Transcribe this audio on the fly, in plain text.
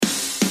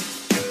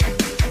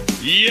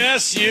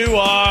Yes, you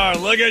are.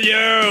 Look at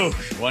you.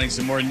 Wanting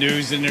some more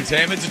news and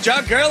entertainment? It's the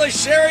John Curley,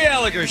 Sherry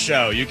Elliger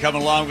Show. You come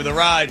along with the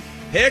ride.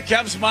 Here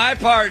comes my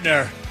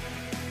partner.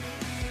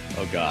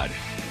 Oh, God.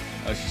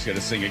 I was just going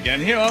to sing again.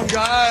 Here, oh,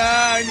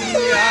 God.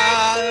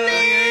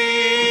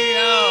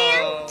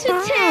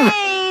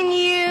 Entertain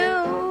you.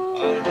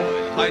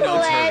 I know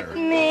Let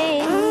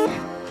me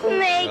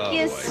make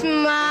you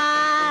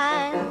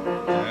smile.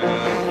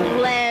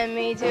 Let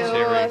me do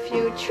a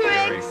few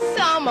tricks.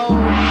 Some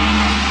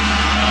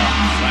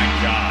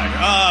Thank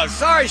God.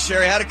 Sorry,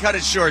 Sherry. Had to cut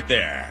it short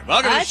there.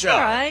 Welcome to the show. That's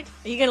all right.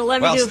 Are you going to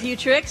let me do a few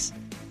tricks?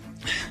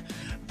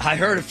 I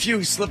heard a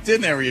few slipped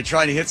in there where you're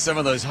trying to hit some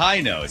of those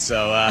high notes.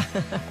 So,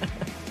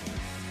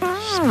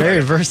 It's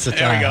very versatile.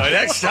 there we go.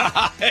 Next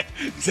time.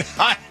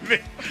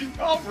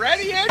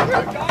 Already,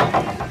 Andrew?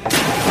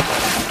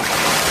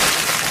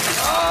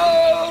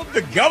 Oh,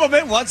 the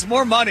government wants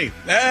more money.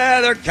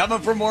 They're coming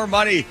for more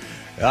money.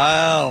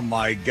 Oh,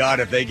 my God.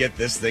 If they get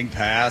this thing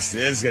passed,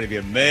 it's going to be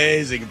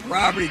amazing.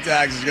 Property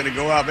tax is going to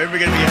go up.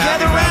 Everybody's going to be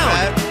happy Gather about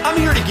round. that. I'm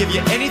here to give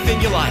you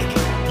anything you like.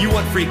 You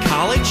want free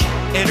college,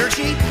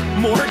 energy,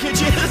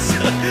 mortgages,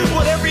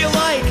 whatever you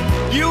like.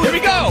 You Here we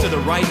have come go. to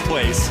the right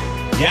place.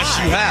 Yes,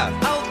 Why? you have.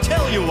 I'll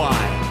tell you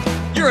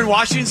why. You're in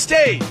Washington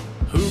State.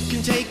 Who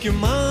can take your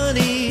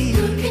money?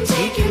 Who can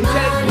take your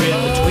money? With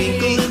a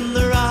twinkle in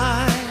their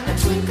eye. A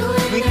twinkle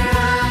in their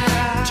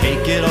eye.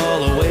 Take it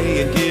all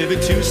away and give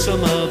it to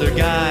some other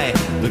guy.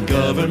 The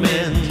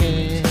government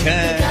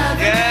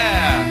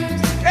Yeah.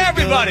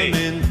 Everybody.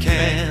 Government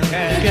can. The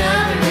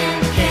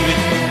government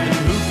can.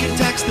 Who can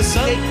tax the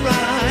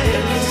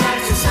sunrise?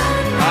 Tax the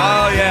sunrise.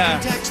 Oh, yeah.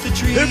 Tax the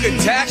trees. Who can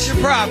tax your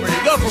property?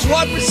 Go from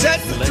 1%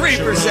 to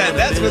 3%.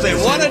 That's what they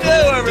want to do,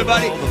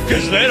 everybody,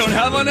 because they don't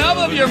have enough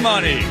of your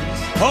money.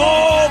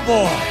 Oh,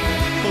 boy.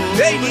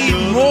 They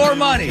need more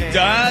money.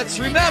 Let's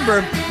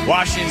remember,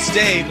 Washington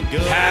State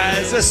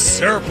has a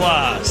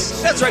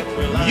surplus. That's right.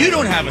 You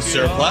don't have a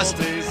surplus.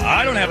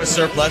 I don't have a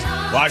surplus.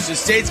 Washington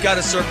State's got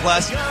a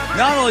surplus.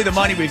 Not only the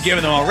money we've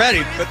given them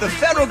already, but the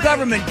federal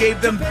government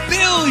gave them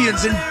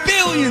billions and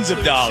billions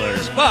of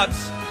dollars. But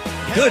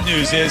the good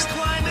news is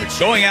they're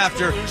going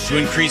after to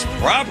increase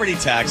property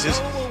taxes.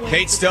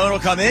 Kate Stone will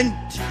come in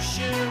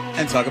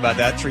and talk about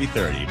that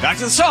 3:30. Back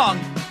to the song.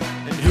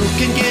 And who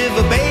can give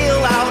a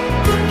bailout?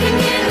 Who can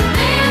give a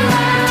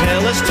bailout?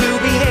 Tell us to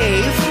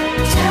behave.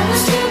 Tell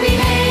us to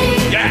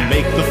behave. Yeah.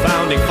 Make the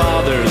founding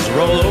fathers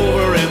roll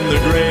over in the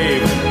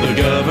grave. The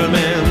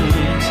government.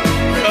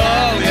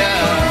 Oh,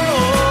 yeah.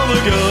 Oh,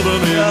 the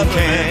government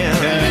can.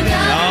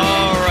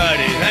 All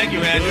righty. Thank you,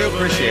 Andrew.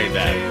 Appreciate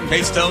that.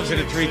 Kate Stone's in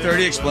at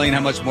 3:30. Explain how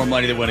much more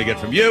money they want to get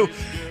from you.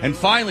 And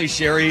finally,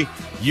 Sherry,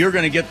 you're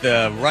going to get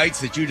the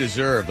rights that you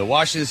deserve. The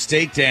Washington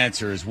State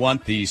dancers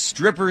want the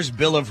Strippers'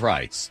 Bill of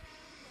Rights.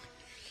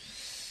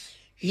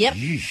 Yep.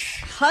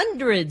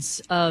 Hundreds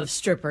of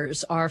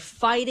strippers are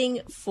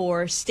fighting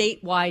for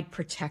statewide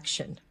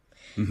protection.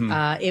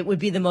 It would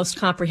be the most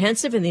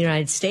comprehensive in the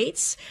United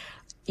States.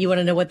 You want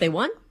to know what they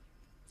want?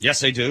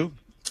 Yes, they do.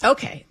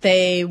 Okay.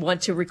 They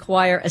want to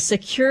require a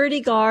security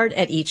guard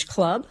at each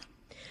club,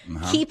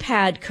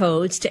 keypad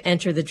codes to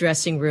enter the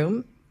dressing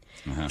room,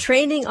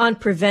 training on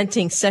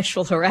preventing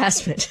sexual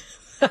harassment.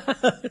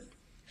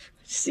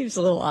 Seems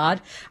a little odd.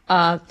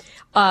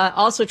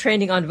 Also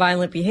training on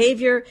violent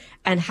behavior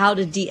and how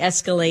to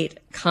de-escalate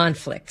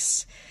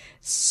conflicts.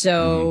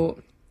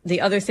 So the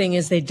other thing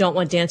is they don't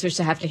want dancers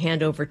to have to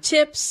hand over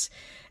tips.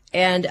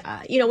 And,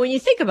 when you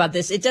think about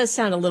this, it does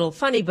sound a little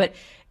funny, but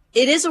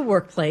it is a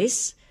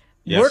workplace.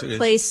 Yes,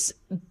 Workplace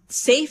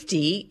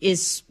safety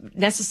is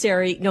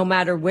necessary no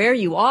matter where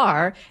you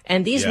are,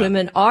 and these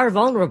women are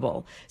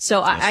vulnerable.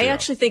 So I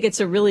actually think it's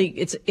a really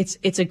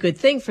it's a good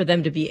thing for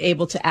them to be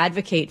able to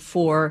advocate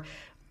for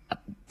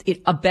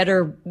a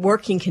better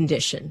working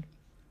condition.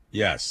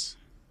 Yes.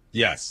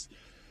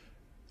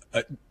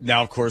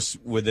 Now, of course,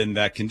 within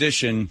that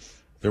condition,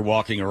 they're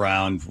walking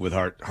around with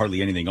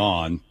hardly anything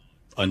on,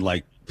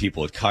 unlike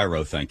people at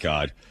Cairo, thank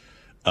God.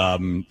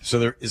 So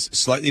there is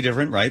slightly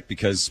different, right?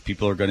 Because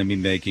people are going to be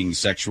making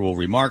sexual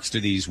remarks to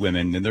these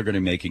women, and they're going to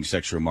be making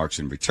sexual remarks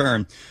in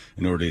return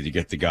in order to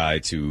get the guy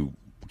to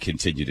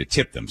continue to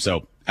tip them.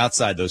 So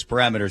outside those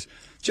parameters,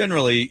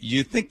 generally,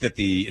 you think that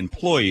the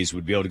employees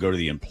would be able to go to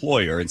the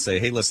employer and say,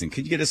 hey, listen,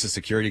 can you get us a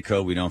security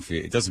code?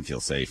 It doesn't feel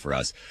safe for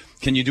us.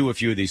 Can you do a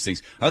few of these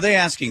things? Are they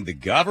asking the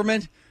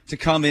government to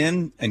come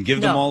in and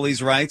give them all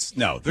these rights?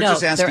 No, they're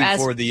just asking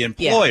for the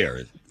employer.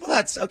 Yeah. Well,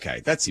 that's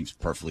okay. That seems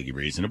perfectly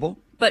reasonable.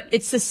 But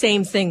it's the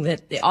same thing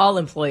that all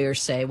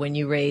employers say when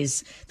you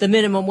raise the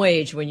minimum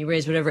wage, when you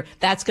raise whatever,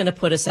 that's going to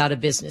put us out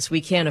of business.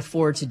 We can't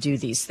afford to do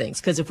these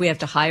things because if we have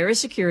to hire a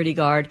security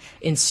guard,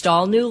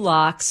 install new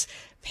locks,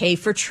 pay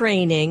for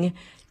training,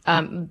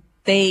 I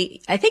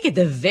think at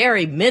the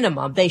very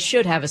minimum, they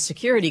should have a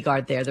security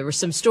guard there. There were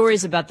some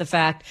stories about the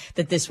fact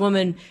that this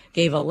woman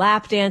gave a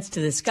lap dance to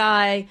this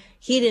guy.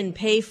 He didn't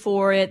pay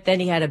for it.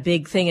 Then he had a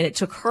big thing, and it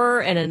took her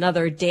and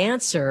another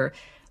dancer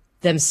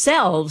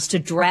themselves to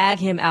drag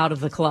him out of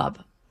the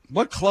club.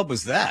 What club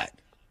was that?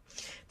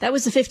 That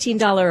was the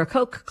 $15 a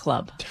Coke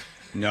club.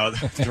 No,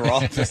 they're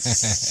all the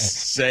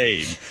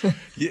same.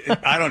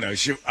 I don't know.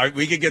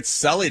 We could get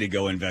Sully to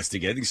go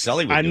investigate. I think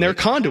Sully would I'm do their it.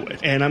 conduit,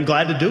 and I'm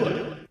glad to do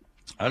it.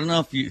 I don't know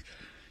if you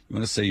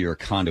want to say you're a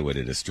conduit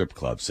at a strip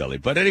club, Sully.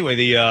 But anyway,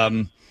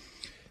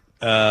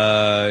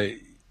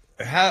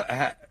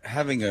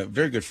 having a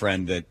very good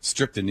friend that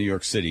stripped in New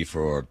York City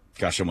for,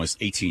 almost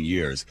 18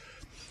 years.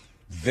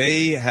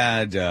 They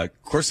had,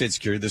 of course, they had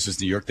security. This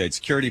was New York. They had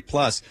security.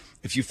 Plus,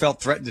 if you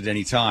felt threatened at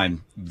any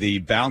time, the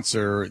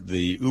bouncer,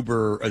 the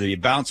Uber, or the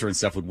bouncer and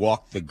stuff would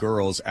walk the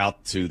girls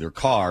out to their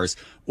cars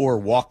or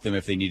walk them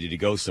if they needed to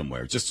go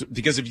somewhere. Just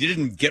because if you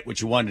didn't get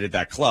what you wanted at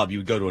that club, you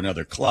would go to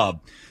another club,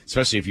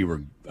 especially if you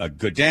were a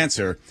good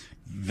dancer.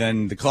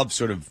 Then the club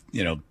sort of,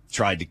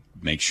 tried to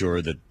make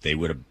sure that they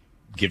would have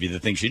give you the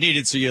things you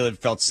needed so you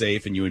felt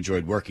safe and you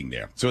enjoyed working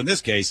there. So in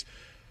this case,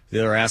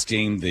 they're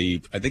asking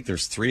I think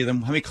there's 3 of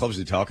them. How many clubs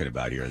are we talking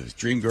about here? There's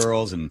Dream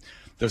Girls, and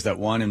there's that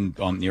one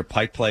near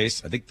Pike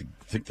Place. I think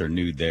they're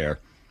nude there.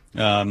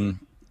 Yeah,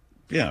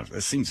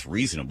 it seems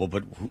reasonable,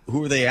 but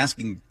who are they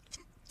asking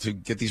to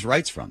get these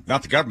rights from?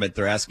 Not the government.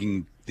 They're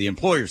asking the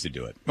employers to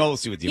do it. Well, we'll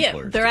see what the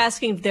employers they're do.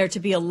 asking there to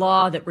be a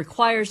law that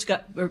requires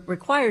their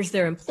employers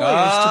to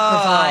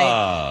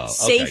provide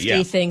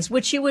safety things,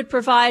 which you would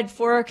provide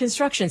for a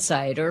construction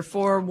site or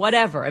for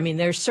whatever. I mean,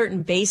 there's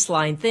certain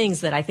baseline things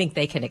that I think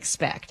they can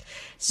expect.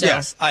 So,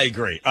 Yes, I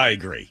agree.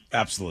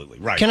 Absolutely.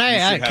 Right. Can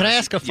I You should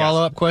ask a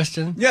follow-up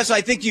question? Yes,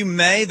 I think you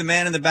may. The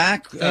man in the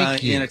back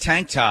Thank you. in a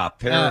tank top,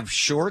 pair of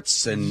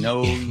shorts, and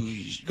no.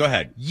 Go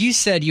ahead. You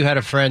said you had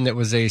a friend that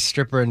was a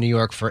stripper in New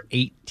York for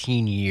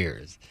 18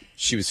 years.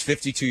 She was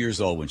 52 years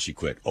old when she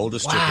quit.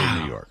 Oldest stripper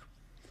in New York.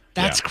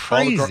 That's Yeah.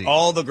 crazy.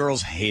 All the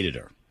girls hated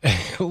her.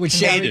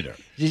 Hated her.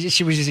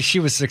 She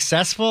was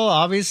successful,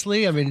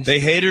 obviously. I mean, They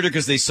hated her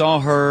because they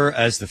saw her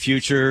as the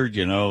future,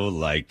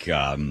 like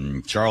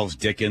Charles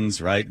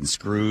Dickens, right? And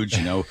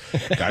Scrooge,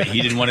 God,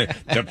 he didn't want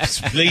to,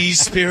 please,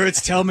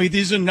 spirits, tell me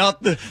these are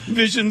not the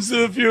visions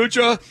of the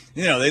future.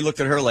 They looked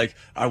at her like,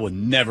 I will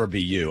never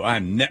be you.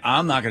 I'm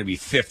not going to be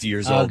 50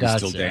 years old and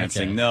still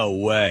dancing. Okay. No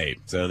way.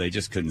 So they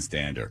just couldn't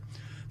stand her.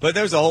 But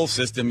there's a whole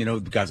system, the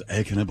guys,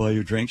 hey, can I buy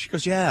you a drink? She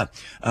goes, yeah.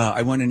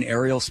 I want an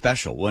Ariel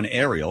special. Well,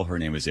 Ariel, her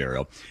name is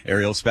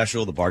Ariel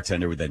special, the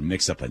bartender would then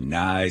mix up a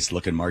nice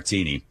looking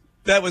martini.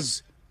 That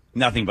was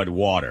nothing but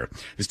water.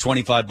 It was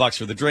 $25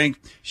 for the drink.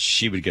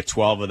 She would get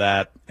 12 of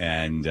that,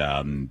 and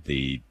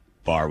the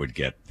bar would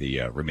get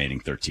the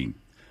remaining $13.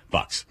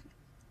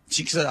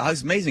 She said, it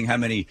was amazing how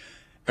many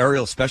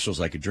Ariel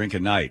specials I could drink a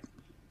night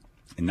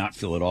and not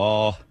feel at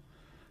all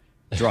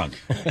drunk,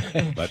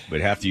 but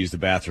would have to use the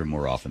bathroom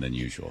more often than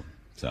usual.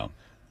 So,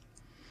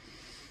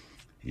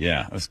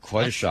 yeah, it was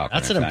quite a shock.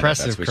 That's when an I found out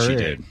impressive that's what career.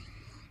 she did.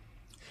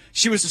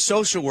 She was a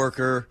social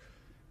worker,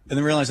 and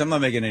then realized I'm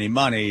not making any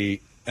money.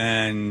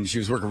 And she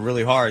was working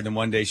really hard. And then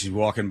one day she's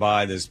walking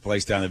by this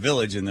place down the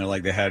village, and they're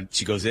like,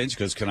 she goes in, she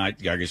goes, can I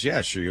goes,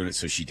 yeah, sure.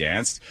 So she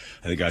danced.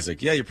 And the guy's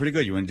like, yeah, you're pretty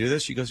good. You want to do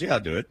this? She goes, yeah, I'll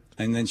do it.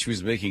 And then she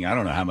was making, I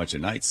don't know how much a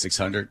night,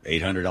 $600,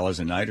 $800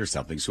 a night or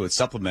something. So it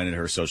supplemented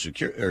her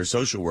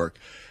social work,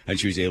 and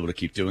she was able to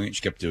keep doing it.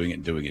 She kept doing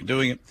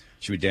it.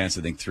 She would dance,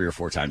 I think, 3 or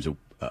 4 times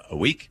a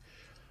week.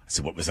 I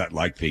said, what was that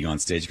like being on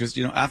stage? Because,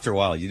 after a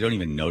while, you don't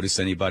even notice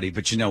anybody.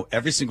 But,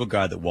 every single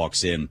guy that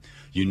walks in,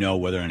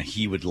 whether or not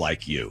he would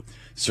like you.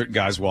 Certain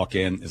guys walk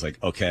in, it's like,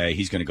 okay,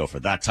 he's going to go for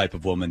that type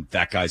of woman.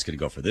 That guy's going to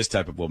go for this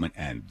type of woman.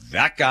 And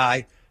that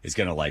guy is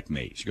going to like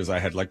me. She goes, I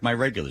had my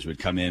regulars would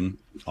come in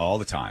all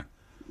the time.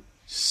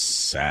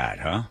 Sad,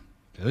 huh?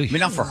 I mean,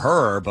 not for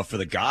her, but for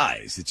the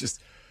guys. It's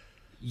just.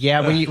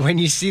 Yeah, when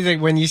you see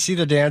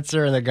the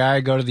dancer and the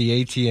guy go to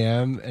the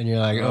ATM and you're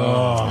like,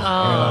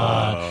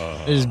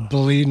 God, they're just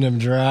bleeding him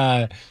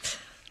dry.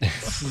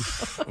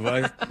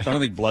 Well, I don't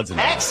think blood's in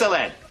it.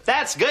 Excellent.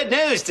 That's good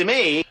news to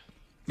me.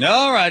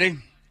 All righty.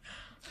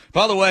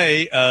 By the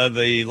way,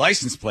 the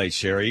license plate,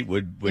 Sherry,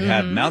 would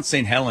have Mount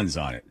St. Helens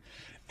on it.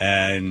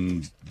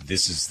 And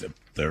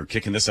they're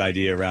kicking this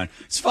idea around.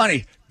 It's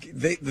funny.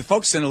 The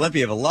folks in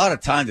Olympia have a lot of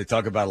time to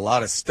talk about a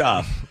lot of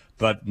stuff,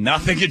 but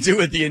nothing to do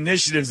with the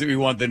initiatives that we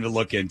want them to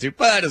look into.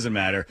 But that doesn't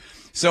matter.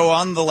 So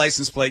on the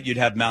license plate, you'd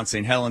have Mount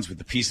St. Helens with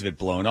the piece of it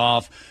blown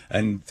off.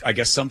 And I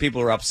guess some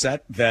people are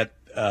upset that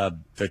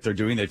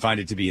they find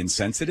it to be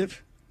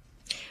insensitive.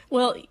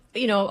 Well,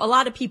 a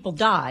lot of people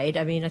died.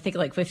 I mean, I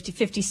think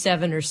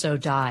 57 or so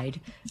died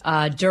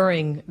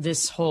during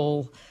this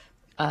whole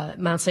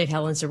Mount St.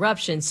 Helens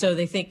eruption. So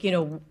they think,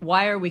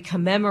 why are we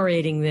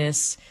commemorating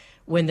this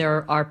when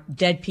there are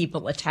dead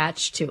people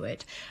attached to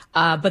it?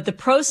 But the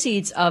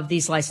proceeds of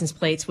these license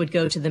plates would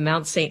go to the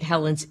Mount St.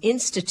 Helens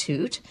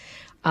Institute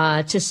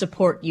to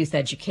support youth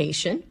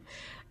education.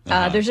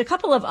 There's a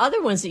couple of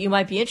other ones that you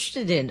might be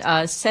interested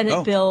in.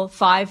 Senate Bill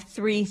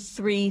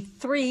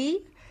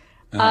 5333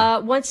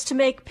 wants to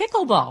make a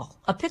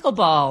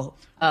pickleball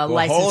Well,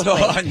 license hold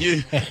plate.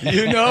 on.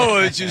 You know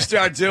what you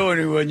start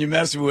doing when you're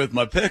messing with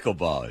my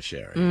pickleball,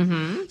 Sherry.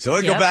 Mm-hmm. So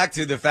let's go Yep. back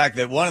to the fact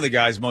that one of the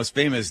guy's most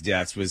famous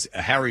deaths was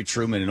Harry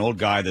Truman, an old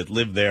guy that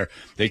lived there.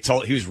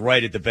 He was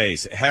right at the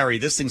base. Harry,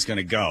 this thing's going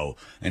to go.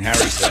 And Harry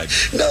said,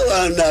 No,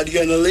 I'm not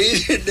going to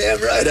leave. You're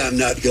damn right I'm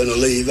not going to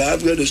leave. I'm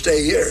going to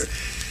stay here.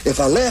 If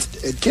I left,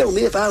 it'd kill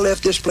me. If I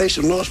left this place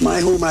and lost my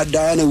home, I'd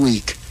die in a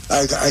week.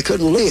 I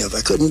couldn't live.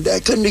 I couldn't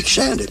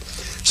stand it.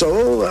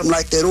 So I'm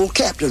like that old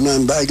captain.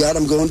 By God,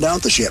 I'm going down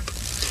the ship.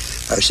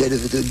 I said,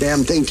 if the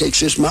damn thing takes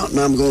this mountain,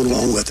 I'm going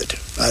along with it.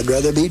 I'd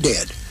rather be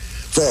dead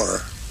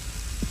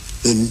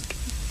than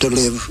to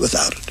live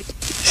without it.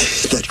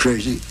 That's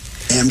crazy.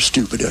 Damn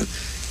stupid. okay.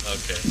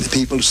 The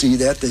people see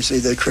that. They say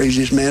the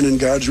craziest man in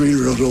God's green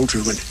world, old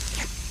Truman.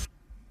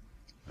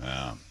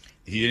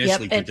 He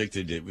initially Yep, and-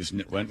 predicted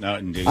it went out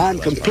and did. I'm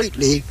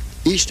completely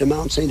east of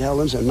Mount St.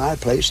 Helens, and my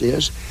place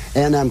is,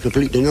 and I'm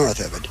completely north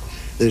of it.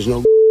 There's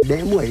no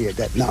damn way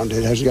that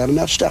mountain hasn't got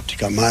enough stuff to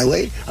come my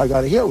way. I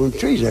got a hill and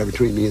trees there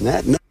between me and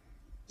that.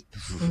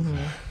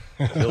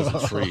 Hills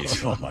and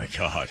trees. Oh my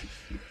God.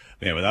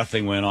 Man, but that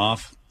thing went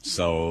off.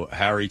 So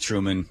Harry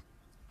Truman,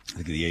 I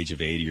think at the age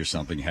of 80 or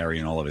something, Harry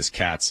and all of his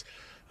cats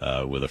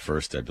were the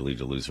first, I believe,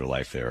 to lose their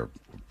life there,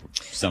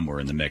 somewhere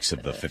in the mix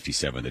of the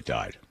 57 that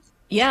died.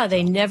 Yeah,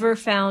 they never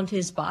found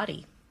his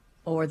body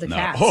or the No.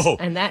 cats. Oh.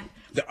 And that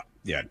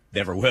Yeah,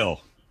 never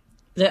will.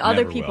 the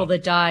other Never people will.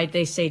 that died,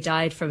 they say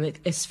died from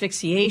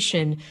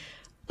asphyxiation.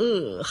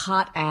 Ugh,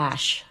 hot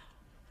ash.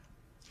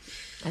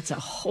 That's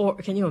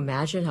can you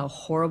imagine how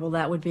horrible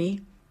that would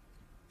be?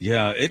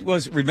 Yeah, it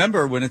was.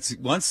 Remember when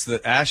once the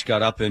ash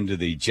got up into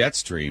the jet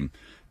stream,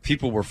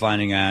 people were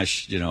finding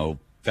ash,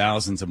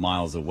 thousands of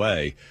miles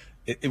away.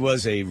 It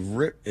was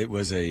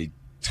a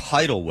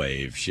tidal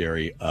wave,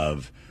 Sherry,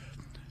 of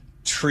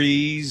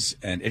trees.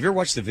 And have you ever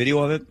watched the video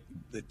of it?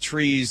 The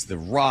trees, the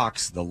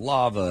rocks, the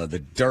lava, the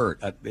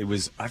dirt. It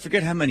was, I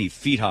forget how many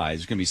feet high.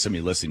 There's going to be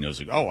somebody listening who's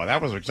like, oh, that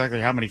was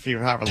exactly how many feet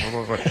high.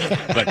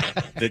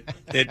 But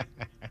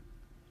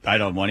I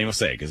don't want to even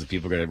say it because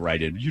people are going to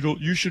write in,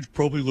 you should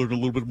probably learn a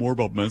little bit more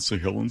about Mount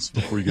St. Helens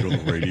before you get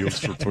on the radio.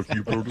 Start talking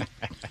about it.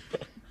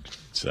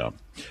 So,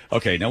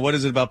 okay, now what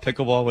is it about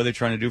pickleball? What are they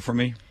trying to do for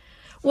me?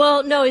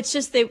 Well, no, it's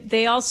just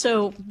they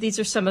also, these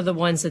are some of the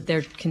ones that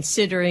they're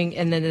considering.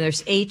 And then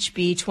there's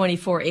HB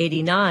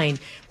 2489,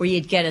 where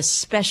you'd get a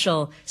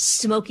special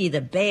Smokey the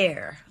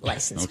Bear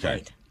license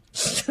Okay.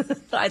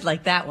 plate. I'd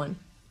like that one.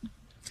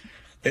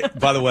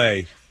 By the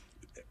way,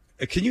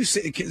 can you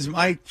say, is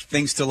my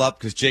thing still up?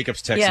 Because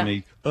Jacob's texting Yeah.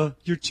 me,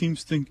 your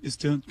team's thing is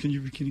down. Can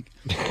you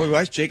Boy, why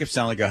does Jacob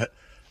sound like a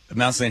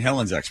Mount St.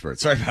 Helens expert?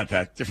 Sorry about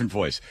that. Different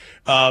voice.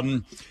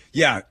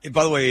 Yeah,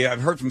 by the way,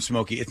 I've heard from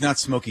Smokey. It's not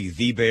Smokey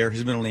the Bear.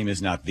 His middle name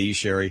is not the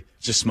Sherry.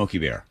 It's just Smokey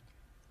Bear.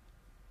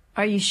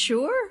 Are you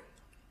sure?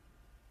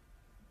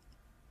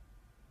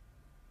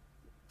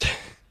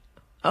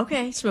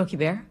 Okay, Smokey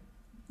Bear.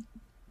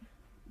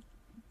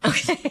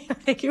 Okay, I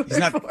think you He's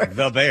not for it.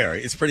 the bear.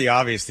 It's pretty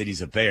obvious that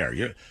he's a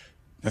bear.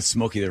 That's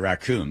Smokey the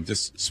raccoon,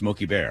 just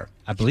Smokey Bear.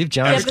 I believe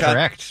John is but-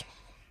 correct.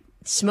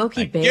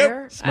 Smokey Thank you.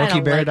 Bear? I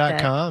don't like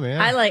SmokeyBear.com, that.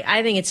 yeah.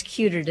 I think it's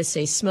cuter to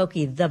say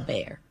Smokey the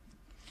Bear.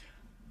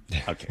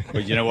 Okay,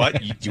 but you know what?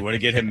 Do you want to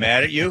get him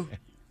mad at you?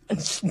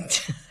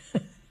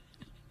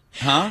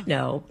 Huh?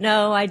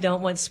 No, I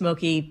don't want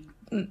Smokey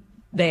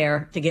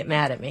Bear to get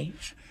mad at me.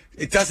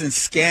 It doesn't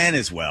scan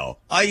as well.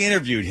 I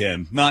interviewed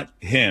him, not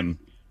him.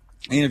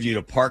 I interviewed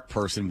a park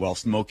person while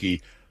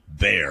Smokey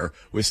Bear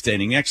was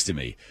standing next to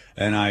me.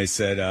 And I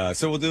said,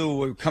 so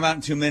we'll come out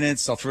in 2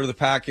 minutes. I'll throw the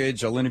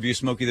package. I'll interview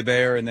Smokey the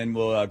Bear, and then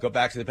we'll go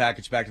back to the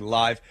package, back to the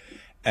live.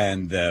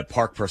 And the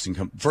park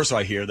person first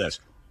I hear this.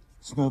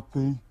 It's not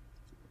the.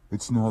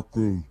 It's not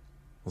the.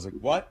 I was like,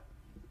 what?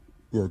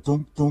 Yeah,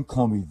 don't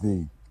call me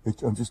the.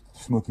 I'm just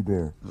Smokey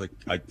Bear. I was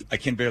like, I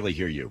can barely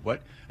hear you.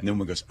 What? And then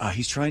one goes,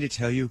 he's trying to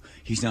tell you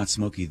he's not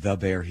Smokey the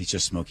Bear. He's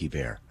just Smokey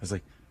Bear. I was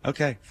like,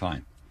 okay,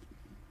 fine.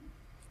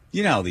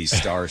 You know how these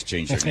stars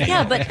change their name.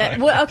 Yeah,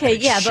 but okay,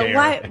 yeah, but Cher.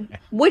 why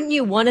wouldn't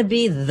you want to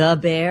be the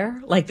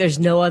bear? Like there's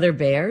no other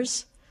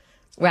bears,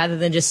 rather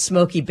than just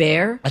Smokey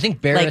Bear. I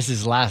think Bear Like- is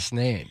his last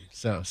name,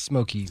 so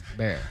Smokey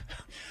Bear.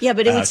 Yeah,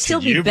 but it would still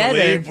Can be you better.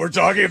 believe we're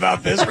talking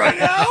about this right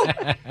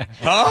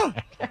now?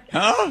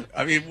 Huh?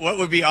 I mean, what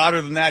would be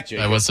odder than that, Jake?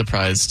 I was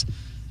surprised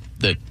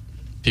that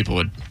people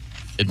would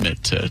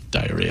admit to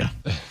diarrhea.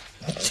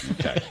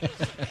 Okay.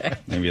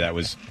 Maybe that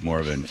was more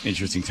of an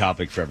interesting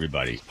topic for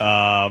everybody.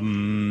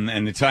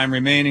 And the time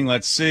remaining,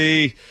 let's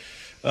see.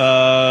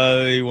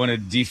 You want to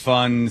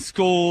defund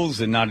schools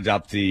and not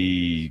adopt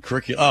the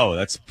curriculum.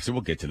 Oh, so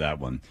we'll get to that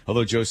one.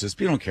 Although Joe says,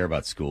 we don't care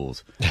about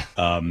schools.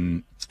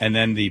 And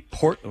then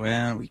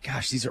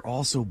these are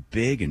all so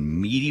big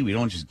and meaty. We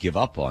don't just give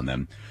up on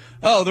them.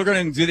 Oh, they're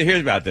going to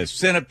here's about this.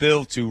 Senate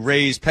bill to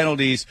raise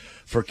penalties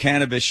for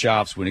cannabis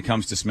shops when it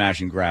comes to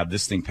smash and grab.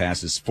 This thing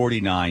passes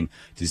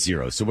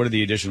 49-0. So what are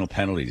the additional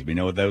penalties? Do we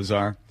know what those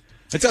are?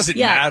 It doesn't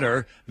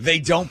matter. They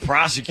don't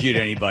prosecute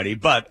anybody.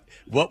 But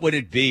what would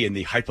it be in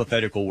the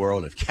hypothetical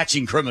world of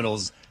catching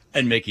criminals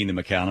and making them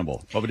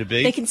accountable. What would it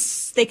be? They can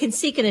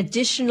seek an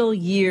additional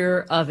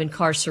year of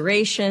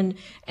incarceration,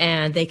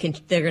 and they're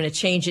going to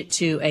change it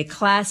to a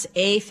Class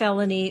A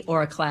felony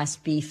or a Class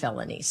B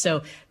felony.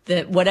 So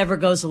whatever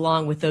goes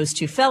along with those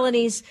two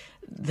felonies,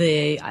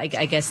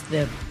 I guess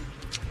the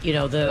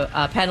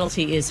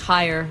penalty is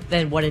higher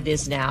than what it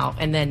is now,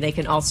 and then they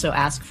can also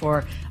ask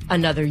for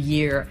another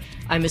year.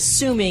 I'm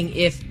assuming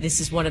if this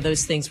is one of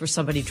those things where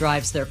somebody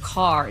drives their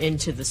car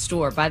into the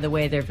store. By the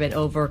way, there have been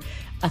over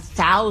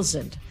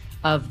 1,000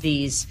 of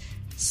these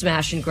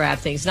smash and grab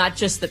things, not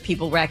just that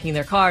people racking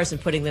their cars and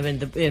putting them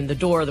in the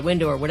door or the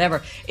window or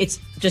whatever. It's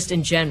just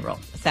in general,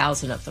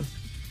 1,000 of them.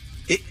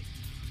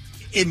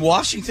 In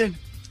Washington?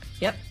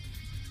 Yep.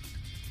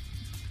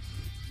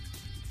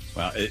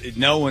 Well,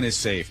 no one is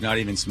safe, not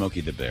even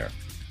Smokey the Bear.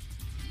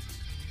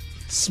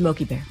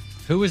 Smokey Bear.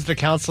 Who was the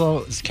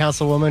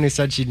councilwoman who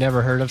said she'd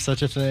never heard of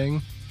such a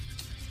thing?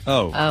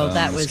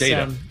 That was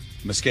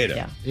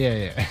Mosqueda.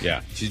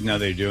 Yeah. Now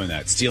they're doing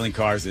that, stealing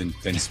cars and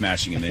then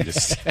smashing and then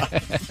just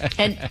stuff.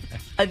 And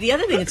the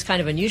other thing that's kind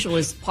of unusual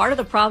is part of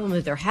the problem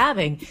that they're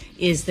having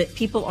is that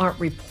people aren't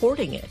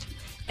reporting it.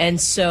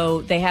 And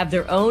so they have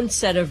their own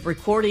set of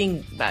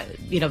reporting,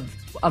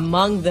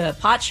 among the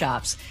pot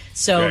shops.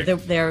 So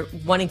Right. they're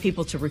wanting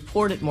people to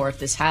report it more if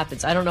this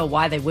happens. I don't know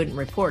why they wouldn't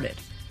report it.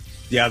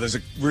 Yeah, there's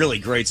a really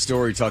great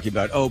story talking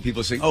about,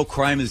 people saying,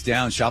 crime is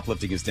down,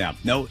 shoplifting is down.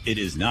 No, it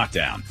is not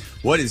down.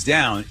 What is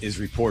down is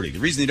reporting. The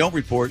reason they don't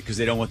report because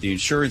they don't want the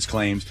insurance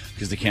claims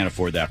because they can't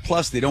afford that.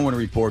 Plus, they don't want to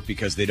report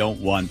because they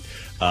don't want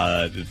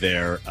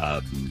their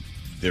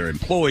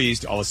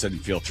employees to all of a sudden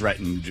feel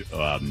threatened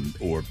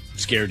or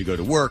scared to go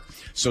to work.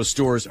 So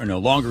stores are no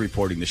longer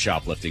reporting the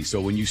shoplifting.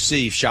 So when you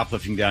see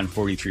shoplifting down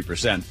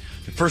 43%,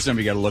 the first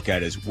number you got to look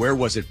at is where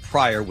was it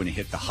prior when it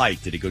hit the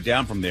height? Did it go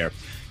down from there?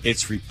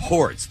 It's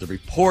reports. The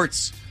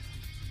reports,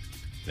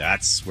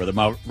 that's where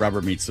the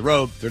rubber meets the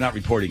road. They're not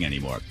reporting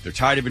anymore. They're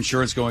tired of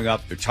insurance going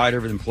up. They're tired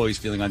of employees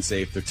feeling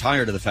unsafe. They're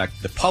tired of the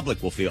fact that the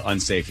public will feel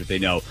unsafe if they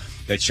know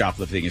that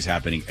shoplifting is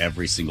happening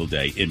every single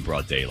day in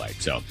broad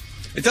daylight. So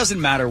it doesn't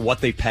matter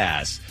what they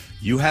pass.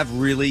 You have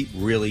really,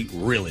 really,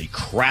 really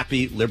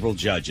crappy liberal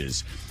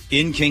judges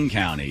in King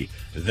County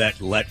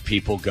that let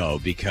people go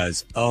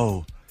because,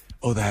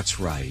 that's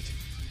right.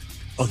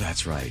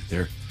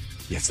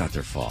 It's not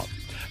their fault.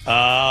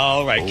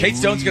 All right. Kate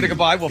Stone's going to go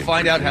by. We'll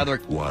find out how they're...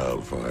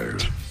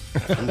 Wildfires.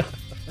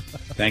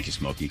 Thank you,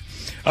 Smokey.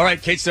 All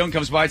right. Kate Stone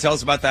comes by. Tell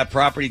us about that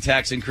property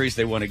tax increase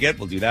they want to get.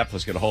 We'll do that.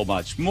 Plus get a whole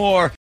bunch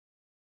more.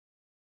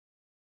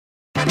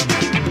 Here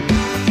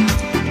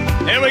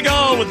we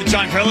go with the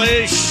John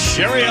Curley,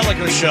 Sherry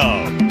Elliker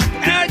Show.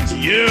 And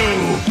you.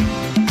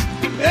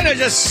 And they're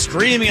just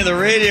screaming at the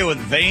radio with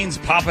veins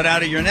popping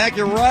out of your neck.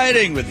 You're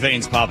riding with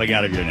veins popping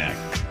out of your neck.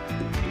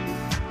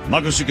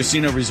 Muckleshoot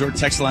Casino Resort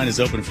text line is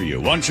open for you.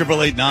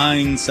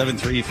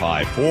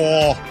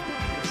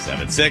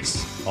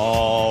 1-888-973-5476.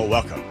 All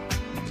welcome.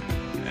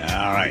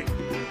 All right.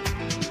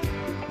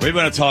 We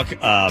want to talk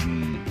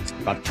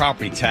about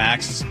property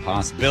tax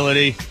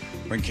possibility.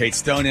 Bring Kate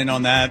Stone in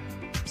on that.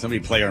 Somebody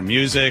play our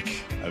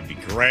music. That would be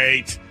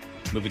great.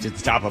 Move it to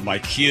the top of my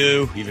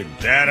queue. Even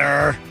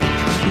better.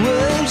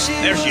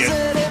 There she is.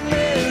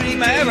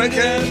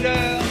 American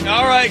girl.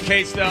 All right,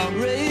 Kate Stone.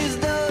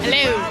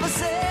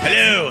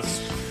 Hello.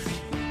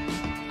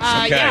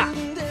 Okay. Yeah.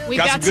 We've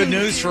got some good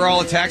news for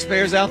all the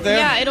taxpayers out there?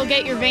 Yeah, it'll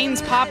get your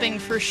veins popping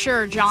for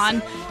sure,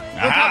 John.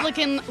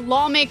 Republican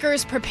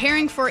lawmakers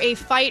preparing for a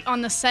fight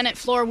on the Senate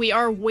floor. We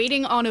are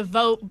waiting on a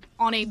vote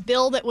on a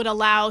bill that would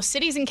allow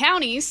cities and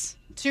counties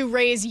to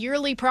raise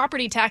yearly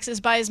property taxes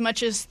by as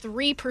much as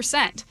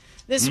 3%.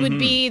 This would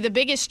be the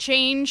biggest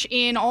change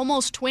in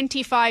almost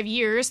 25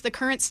 years. The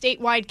current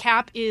statewide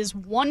cap is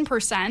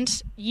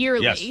 1%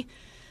 yearly.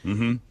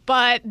 Yes.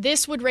 But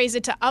this would raise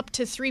it to up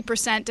to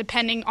 3%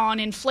 depending on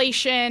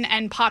inflation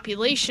and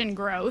population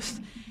growth.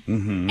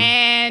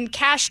 And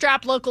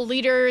cash-strapped local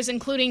leaders,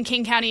 including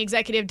King County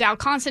Executive Dow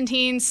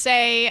Constantine,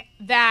 say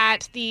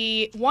that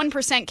the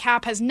 1%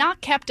 cap has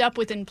not kept up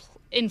with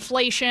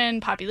inflation,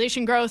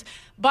 population growth,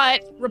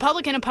 but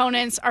Republican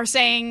opponents are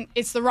saying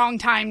it's the wrong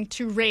time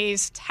to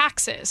raise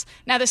taxes.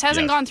 Now, this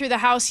hasn't gone through the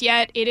House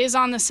yet. It is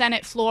on the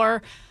Senate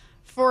floor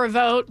for a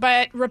vote,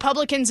 but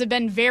Republicans have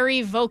been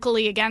very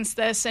vocally against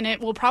this, and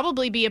it will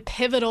probably be a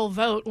pivotal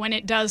vote when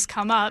it does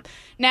come up.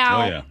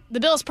 Now,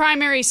 the bill's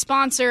primary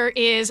sponsor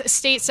is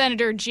State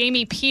Senator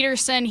Jamie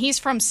Peterson. He's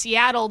from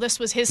Seattle. This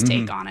was his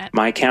take on it.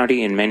 My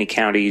county and many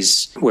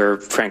counties where,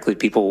 frankly,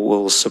 people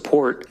will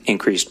support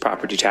increased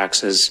property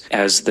taxes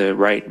as the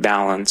right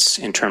balance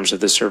in terms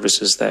of the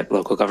services that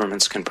local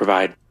governments can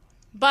provide.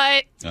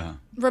 But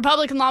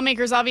Republican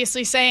lawmakers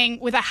obviously saying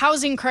with a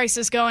housing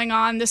crisis going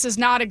on, this is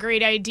not a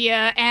great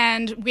idea.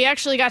 And we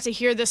actually got to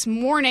hear this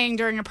morning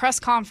during a press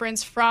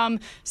conference from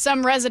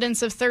some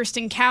residents of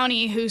Thurston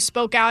County who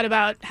spoke out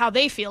about how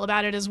they feel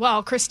about it as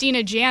well.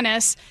 Christina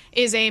Janis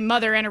is a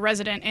mother and a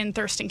resident in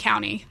Thurston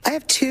County. I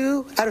have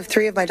 2 out of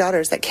 3 of my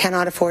daughters that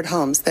cannot afford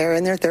homes. They're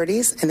in their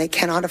 30s and they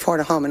cannot afford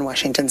a home in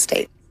Washington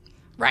State.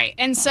 Right.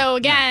 And so,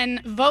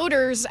 again,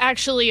 voters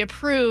actually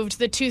approved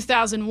the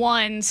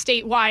 2001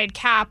 statewide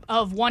cap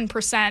of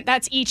 1%.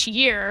 That's each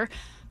year.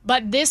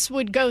 But this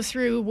would go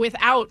through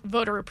without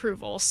voter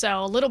approval.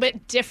 So a little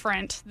bit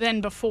different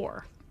than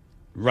before.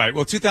 Right.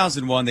 Well,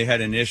 2001, they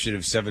had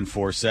Initiative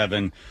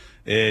 747.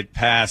 It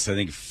passed, I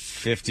think,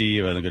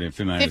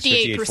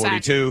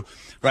 58-42.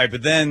 Right.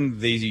 But then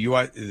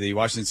the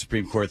Washington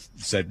Supreme Court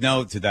said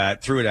no to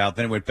that, threw it out.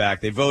 Then it went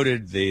back. They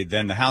voted.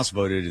 Then the House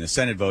voted and the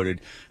Senate voted.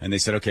 And they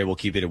said, OK, we'll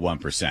keep it at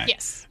 1%.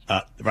 Yes.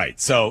 Right.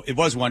 So it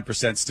was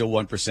 1%, still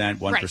 1%,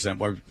 1%.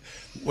 Right.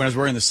 When I was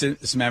working in the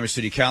Sammamish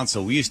City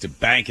Council, we used to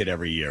bank it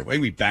every year.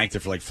 We banked it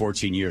for like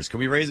 14 years. Can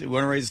we raise it? We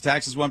want to raise the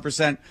taxes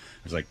 1%? I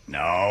was like,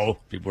 no.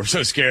 People were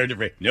so scared to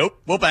raise.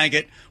 Nope, we'll bank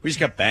it. We just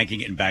kept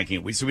banking it and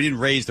banking it. So we didn't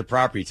raise the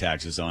property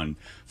taxes on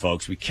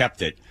folks. We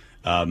kept it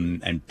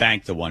and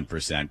banked the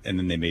 1%, and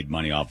then they made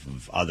money off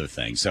of other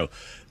things. So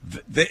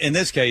in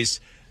this case,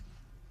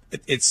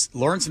 it's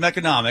learn some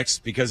economics,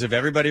 because if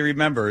everybody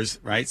remembers,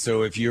 right?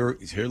 So if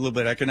here's a little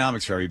bit of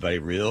economics for everybody,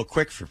 real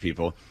quick for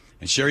people.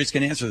 And Sherry's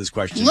going to answer this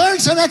question. Learn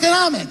some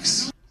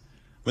economics.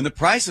 When the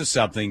price of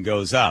something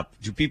goes up,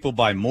 do people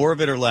buy more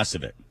of it or less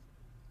of it?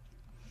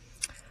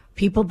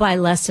 People buy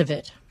less of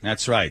it.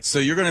 That's right. So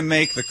you're going to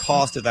make the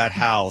cost of that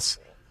house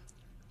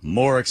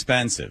more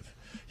expensive.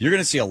 You're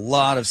going to see a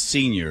lot of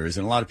seniors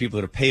and a lot of people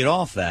that have paid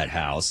off that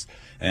house,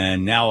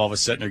 and now all of a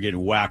sudden they're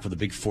getting whacked with a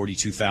big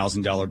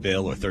 $42,000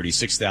 bill or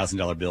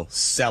 $36,000 bill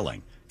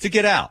selling to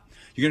get out.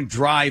 You're going to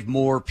drive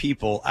more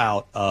people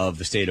out of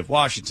the state of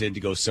Washington to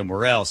go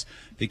somewhere else,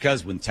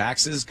 because when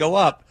taxes go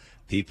up,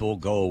 people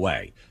go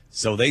away.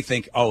 So they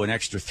think, oh, an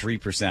extra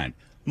 3%.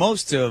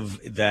 Most of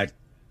that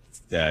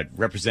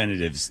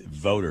representatives'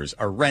 voters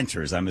are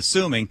renters, I'm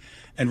assuming,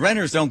 and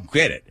renters don't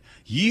get it.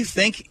 You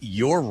think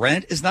your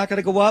rent is not going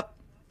to go up?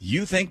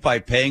 You think by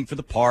paying for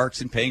the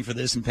parks and paying for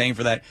this and paying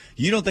for that,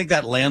 you don't think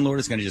that landlord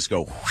is going to just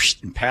go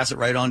whoosh and pass it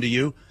right on to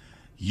you?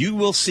 You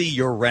will see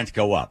your rent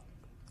go up.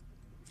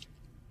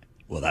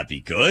 Will that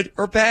be good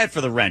or bad for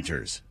the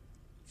renters?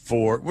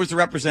 Was the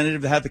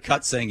representative that had the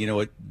cut saying, you know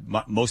what,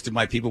 most of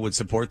my people would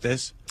support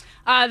this?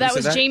 That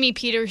was Jamie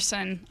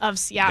Peterson of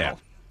Seattle. Yeah.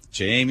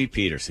 Jamie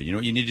Peterson. You know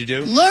what you need to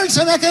do? Learn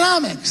some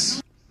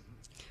economics.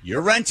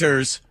 Your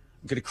renters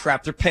are going to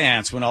crap their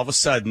pants when all of a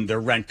sudden their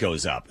rent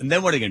goes up. And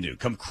then what are they going to do?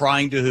 Come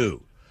crying to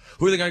who?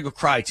 Who are they going to go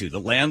cry to? The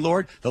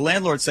landlord? The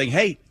landlord saying,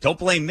 hey, don't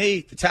blame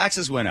me. The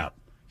taxes went up.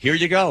 Here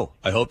you go.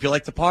 I hope you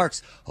like the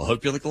parks. I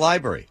hope you like the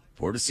library.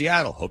 Port of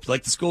Seattle. Hope you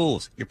like the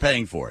schools. You're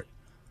paying for it.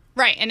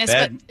 Right. And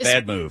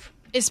bad move.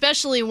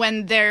 Especially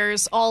when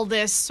there's all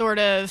this sort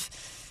of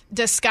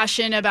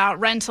discussion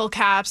about rental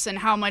caps and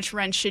how much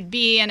rent should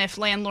be and if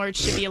landlords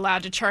should be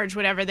allowed to charge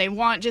whatever they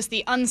want. Just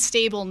the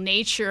unstable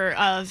nature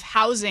of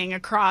housing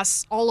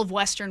across all of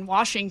Western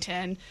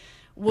Washington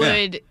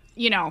would,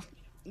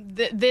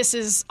 this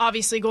is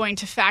obviously going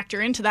to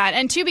factor into that.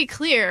 And to be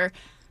clear,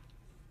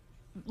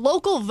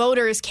 local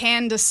voters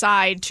can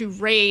decide to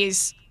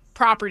raise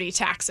property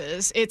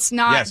taxes. It's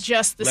not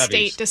just the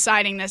state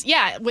deciding this.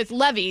 Yeah, with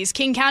levies.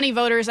 King County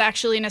voters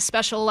actually in a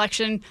special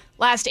election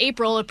last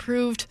April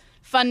approved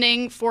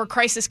funding for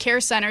crisis care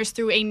centers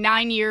through a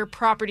 9-year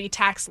property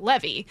tax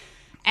levy.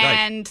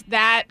 And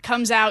that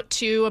comes out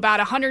to about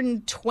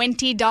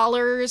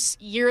 $120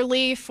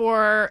 yearly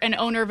for an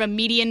owner of a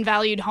median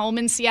valued home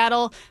in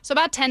Seattle. So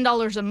about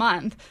 $10 a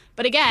month.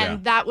 But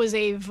again, that was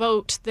a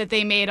vote that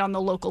they made on the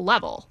local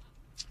level.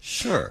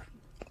 Sure.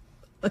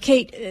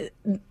 Kate,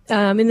 in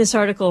this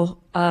article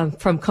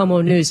from Como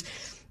News,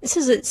 it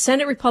says that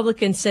Senate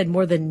Republicans said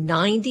more than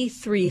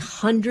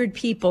 9,300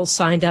 people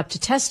signed up to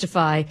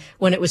testify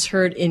when it was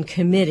heard in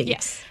committee.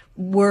 Yes.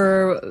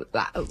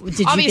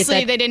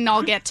 Obviously, they didn't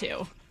all get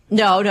to.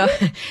 No.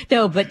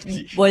 But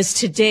was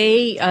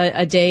today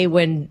a day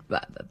when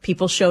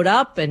people showed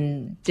up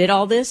and did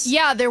all this?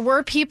 Yeah, there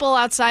were people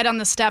outside on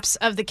the steps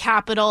of the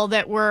Capitol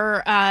that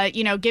were,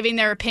 giving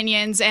their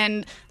opinions.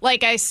 And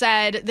like I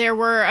said, there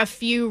were a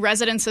few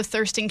residents of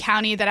Thurston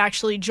County that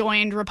actually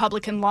joined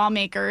Republican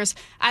lawmakers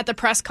at the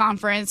press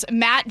conference.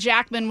 Matt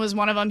Jackman was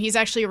one of them. He's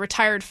actually a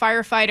retired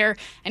firefighter,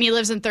 and he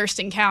lives in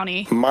Thurston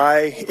County.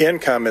 My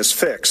income is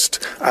fixed.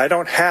 I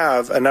don't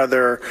have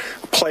another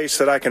place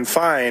that I can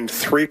find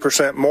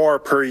 3% more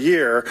per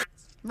year.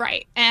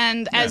 Right.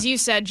 And as you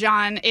said,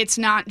 John, it's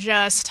not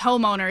just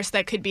homeowners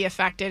that could be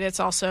affected. It's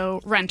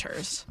also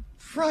renters.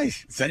 Right.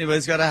 It's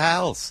anybody's got a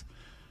house.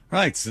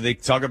 Right. So they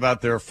talk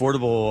about their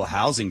affordable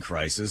housing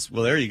crisis.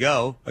 Well, there you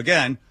go.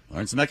 Again,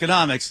 learn some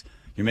economics.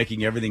 You're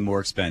making everything more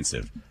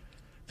expensive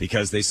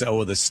because they say, oh,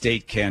 well, the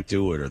state can't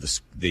do it or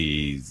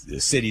the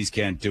cities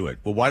can't do it.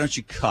 Well, why don't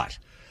you cut?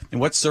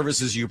 And what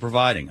services are you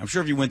providing? I'm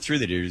sure if you went through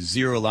your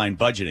zero-line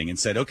budgeting and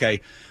said, okay,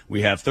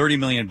 we have $30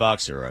 million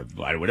or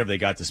whatever they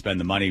got to spend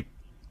the money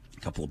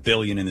couple of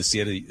billion in the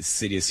city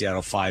of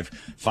Seattle,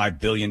 $5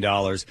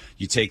 billion.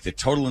 You take the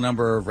total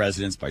number of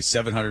residents by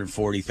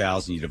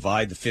 740,000. You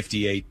divide the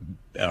 58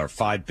 or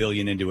 5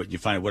 billion into it, and you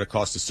find out what it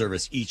costs to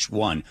service each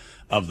one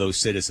of those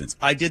citizens.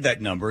 I did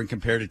that number and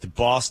compared it to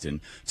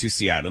Boston to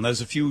Seattle. And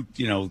there's a few,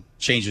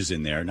 changes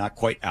in there, not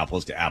quite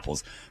apples to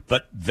apples,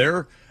 but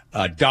their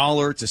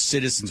dollar to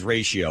citizens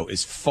ratio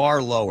is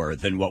far lower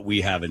than what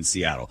we have in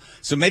Seattle.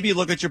 So maybe you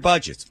look at your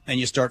budgets and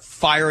you start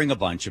firing a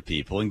bunch of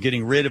people and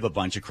getting rid of a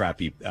bunch of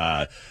crappy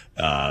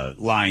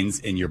lines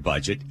in your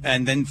budget,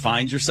 and then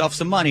find yourself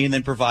some money and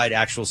then provide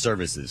actual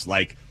services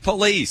like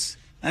police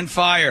and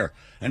fire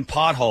and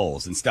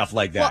potholes and stuff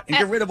like that, and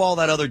get rid of all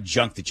that other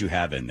junk that you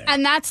have in there.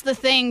 And that's the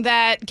thing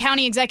that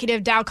County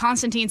Executive Dow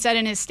Constantine said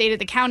in his State of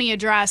the County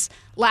address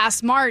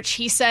last March.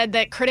 He said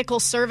that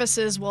critical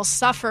services will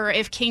suffer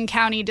if King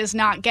County does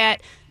not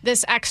get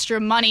this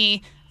extra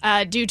money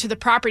due to the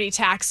property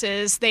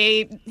taxes.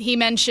 He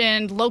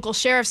mentioned local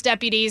sheriff's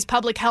deputies,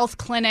 public health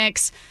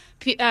clinics,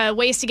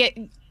 ways to get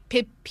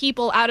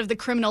people out of the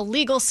criminal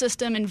legal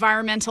system,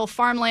 environmental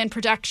farmland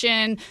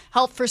protection,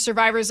 help for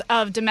survivors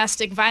of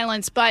domestic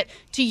violence. But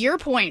to your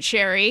point,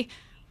 Sherry,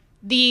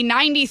 the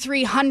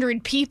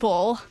 9,300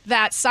 people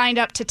that signed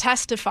up to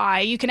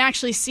testify, you can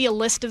actually see a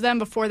list of them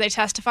before they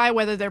testify,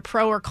 whether they're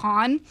pro or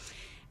con.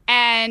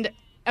 And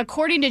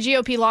according to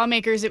GOP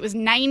lawmakers, it was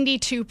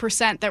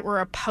 92% that were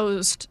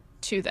opposed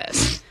to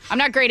this. I'm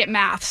not great at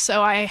math,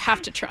 so I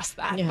have to trust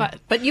that. Yeah.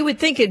 But you would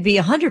think it'd be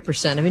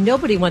 100%. I mean,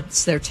 nobody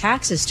wants their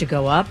taxes to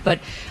go up,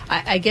 but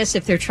I guess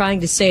if they're trying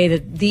to say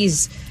that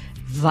these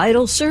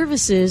vital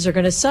services are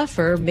going to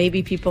suffer,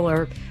 maybe people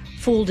are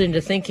fooled into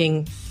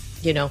thinking,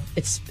 they don't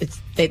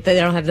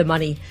have the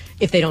money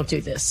if they don't do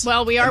this.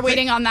 Well, we are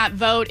waiting on that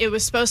vote. It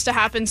was supposed to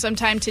happen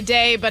sometime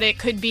today, but it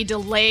could be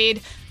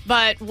delayed.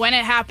 But when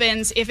it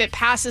happens, if it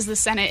passes the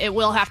Senate, it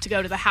will have to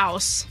go to the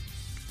House.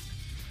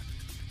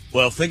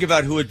 Well, think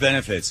about who it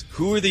benefits.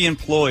 Who are the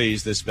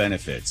employees this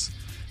benefits?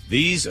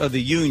 These are the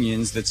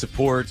unions that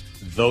support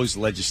those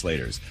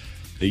legislators.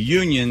 The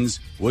unions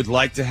would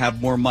like to have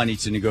more money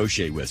to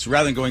negotiate with. So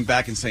rather than going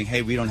back and saying,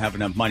 hey, we don't have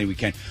enough money, we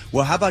can't.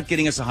 Well, how about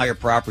getting us a higher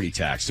property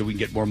tax so we can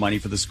get more money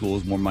for the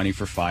schools, more money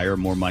for fire,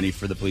 more money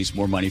for the police,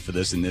 more money for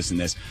this and this and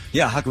this.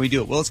 Yeah, how can we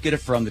do it? Well, let's get it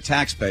from the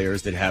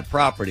taxpayers that have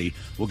property.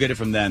 We'll get it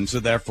from them.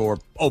 So therefore,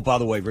 oh, by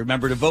the way,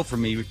 remember to vote for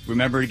me.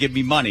 Remember to give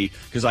me money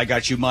because I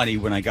got you money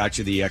when I got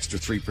you the extra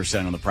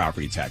 3% on the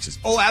property taxes.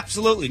 Oh,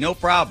 absolutely. No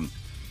problem.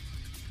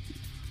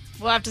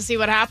 We'll have to see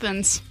what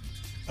happens.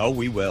 Oh,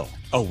 we will.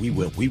 Oh, we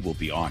will. We will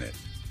be on it.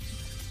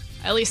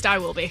 At least I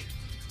will be.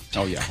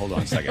 Oh, yeah. Hold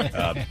on a second.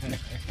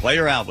 Play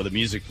her out with the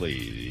music,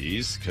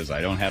 please, because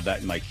I don't have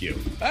that in my queue.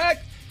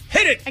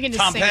 Hit it, I can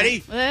just Tom sing Petty.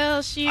 It.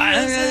 Well, she was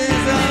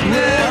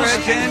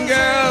American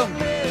girl.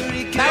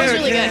 That was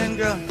really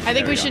good. I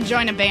think we should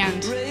join a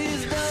band.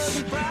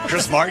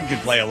 Chris Martin could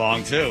play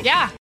along, too.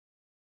 Yeah.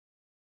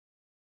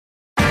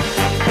 All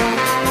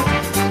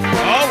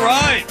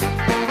right.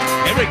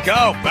 Here we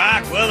go.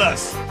 Back with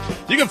us.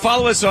 You can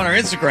follow us on our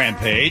Instagram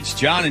page,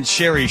 John and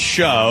Sherry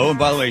Show. And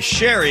by the way,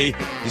 Sherry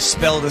is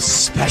spelled a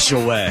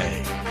special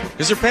way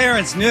because her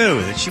parents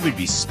knew that she would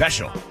be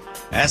special.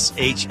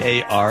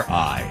 Shari.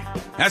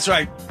 That's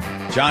right.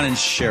 John and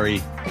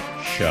Sherry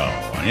Show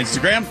on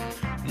Instagram.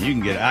 And you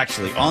can get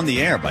actually on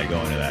the air by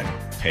going to that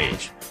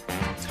page.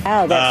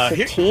 Oh, that's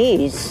a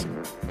tease.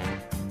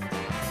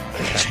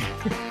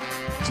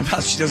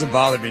 Somehow she doesn't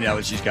bother me now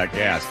that she's got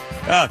gas.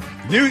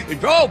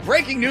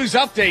 Breaking news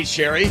update,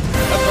 Sherry.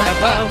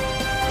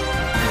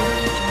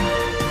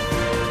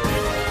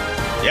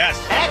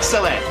 Yes.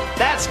 Excellent.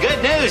 That's good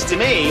news to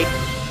me.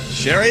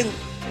 Sherry,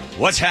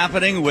 what's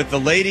happening with the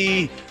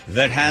lady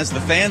that has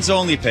the fans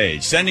only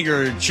page, sending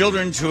her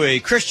children to a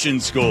Christian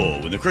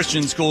school when the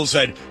Christian school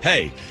said,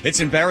 hey,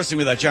 it's embarrassing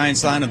with that giant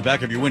sign on the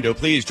back of your window.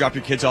 Please drop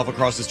your kids off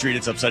across the street.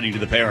 It's upsetting to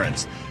the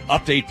parents.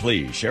 Update,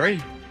 please.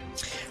 Sherry?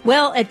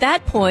 Well, at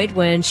that point,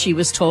 when she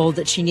was told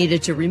that she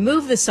needed to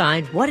remove the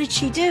sign, what did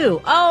she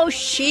do? Oh,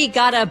 she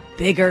got a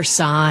bigger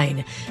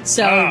sign.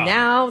 So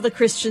now the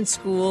Christian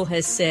school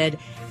has said,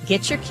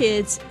 get your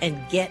kids and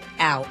get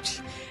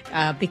out.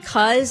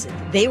 Because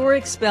they were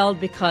expelled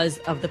because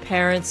of the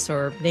parents,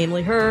 or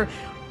namely her,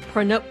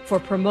 for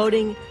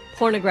promoting a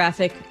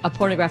pornographic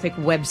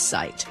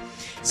website.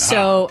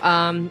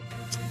 So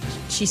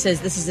she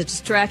says, this is a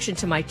distraction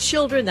to my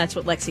children. That's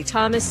what Lexi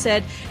Thomas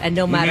said. And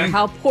no matter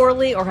how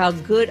poorly or how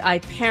good I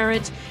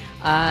parent,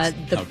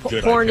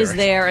 porn is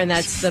there, and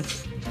that's the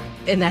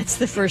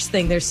first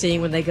thing they're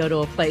seeing when they go to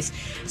a place.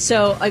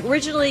 So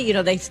originally,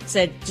 they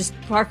said just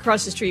park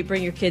across the street,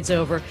 bring your kids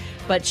over,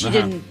 but she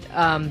didn't.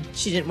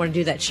 She didn't want to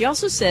do that. She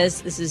also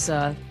says, this is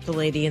the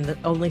lady in the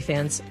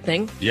OnlyFans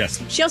thing.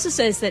 Yes. She also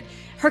says that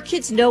her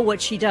kids know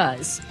what she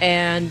does,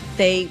 and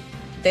they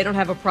don't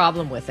have a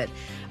problem with it.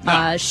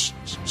 No.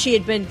 She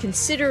had been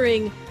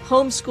considering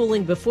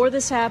homeschooling before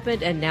this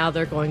happened, and now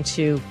they're going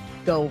to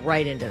go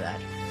right into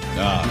that.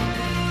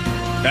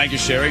 Thank you,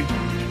 Sherry.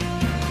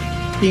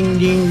 Ding,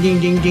 ding, ding,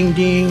 ding, ding,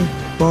 ding.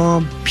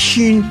 Bum,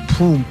 pshin,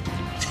 poom.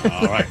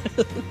 All right.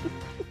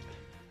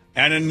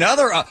 And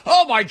another,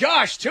 oh my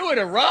gosh, 2 in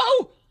a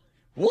row?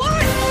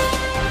 What?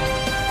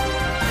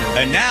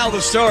 And now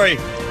the story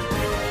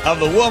of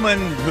the woman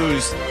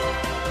whose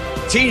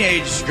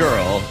teenage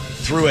girl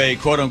threw a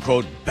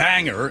quote-unquote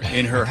banger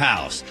in her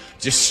house,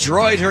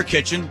 destroyed her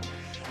kitchen,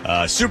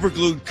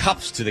 superglued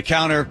cups to the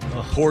counter,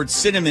 poured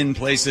cinnamon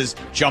places,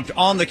 jumped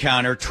on the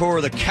counter,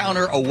 tore the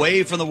counter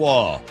away from the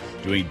wall,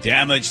 doing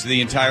damage to the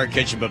entire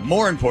kitchen. But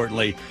more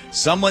importantly,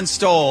 someone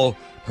stole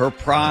her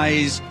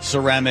prize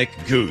ceramic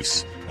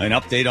goose. An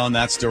update on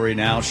that story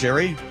now,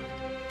 Sherry?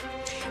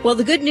 Well,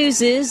 the good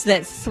news is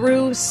that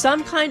through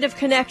some kind of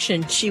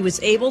connection, she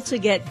was able to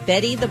get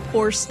Betty the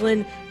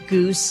porcelain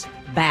goose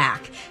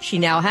back. She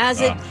now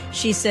has it.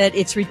 She said,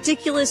 it's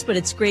ridiculous, but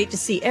it's great to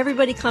see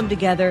everybody come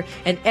together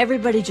and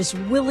everybody just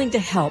willing to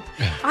help.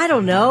 I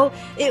don't know.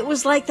 It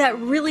was like that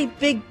really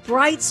big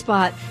bright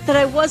spot that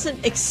I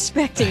wasn't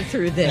expecting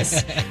through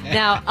this.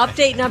 Now,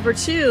 update number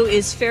 2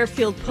 is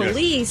Fairfield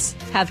police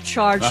have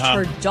charged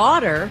her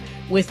daughter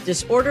with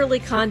disorderly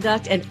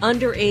conduct and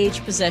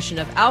underage possession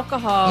of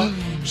alcohol.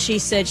 She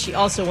said she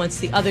also wants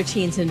the other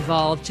teens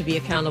involved to be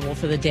accountable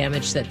for the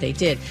damage that they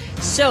did.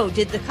 So,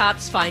 did the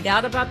cops find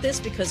out about this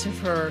because of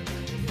her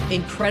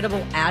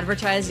incredible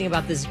advertising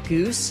about this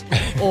goose?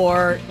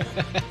 Or,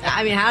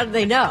 I mean, how did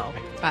they know?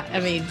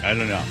 I mean, I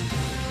don't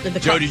know.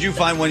 Joe, did you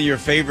find one of your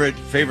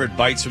favorite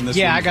bites from this?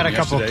 Yeah, one I got a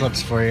couple yesterday? of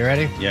clips for you.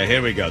 Ready? Yeah,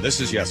 here we go. This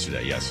is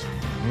yesterday, yes.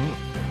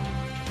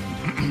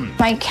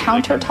 My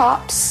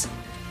countertops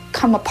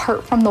come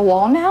apart from the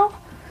wall now.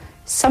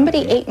 Somebody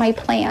ate my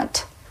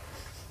plant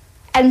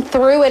and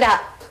threw it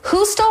up.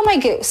 Who stole my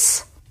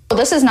goose? Well,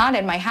 this is not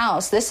in my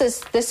house. This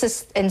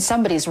is in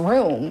somebody's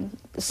room,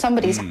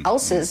 somebody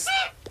else's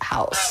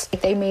house.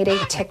 They made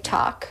a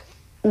TikTok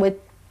with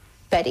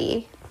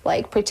Betty,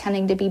 like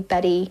pretending to be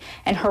Betty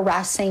and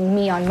harassing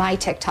me on my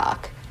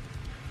TikTok.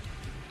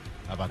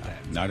 How about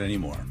that? Not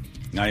anymore.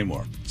 Not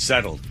anymore.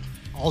 Settled.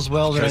 All's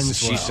well that Because ends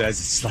she well. says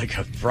it's like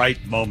a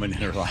bright moment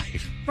in her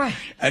life. Right.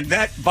 And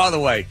that, by the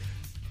way,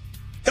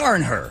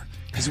 darn her.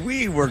 Because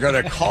we were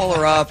going to call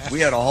her up. We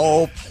had a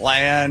whole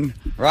plan,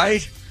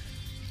 right?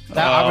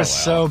 I was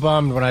so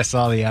bummed when I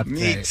saw the update.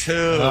 Me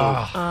too.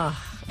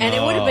 And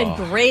it would have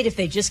been great if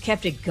they just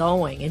kept it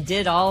going and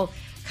did all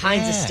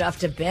kinds of stuff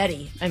to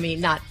Betty. I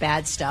mean, not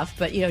bad stuff,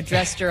 but,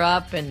 dressed her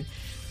up and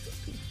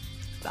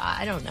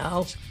I don't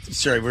know.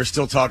 Sorry, we're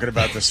still talking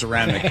about the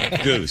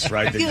ceramic goose,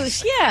 right?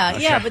 Goose, yeah,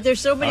 Okay. yeah, but there's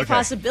so many Okay.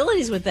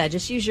 possibilities with that.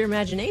 Just use your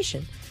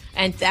imagination.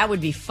 And that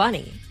would be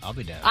funny. I'll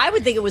be down. I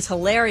would think it was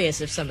hilarious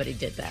if somebody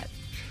did that.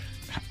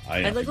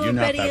 I know, And look but who you're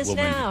not Betty that is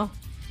woman. now.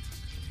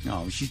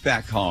 No, she's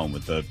back home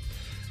with the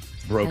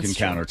broken That's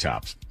true.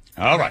 countertops.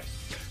 All right.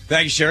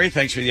 Thanks, Sherry.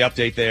 Thanks for the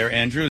update there, Andrew.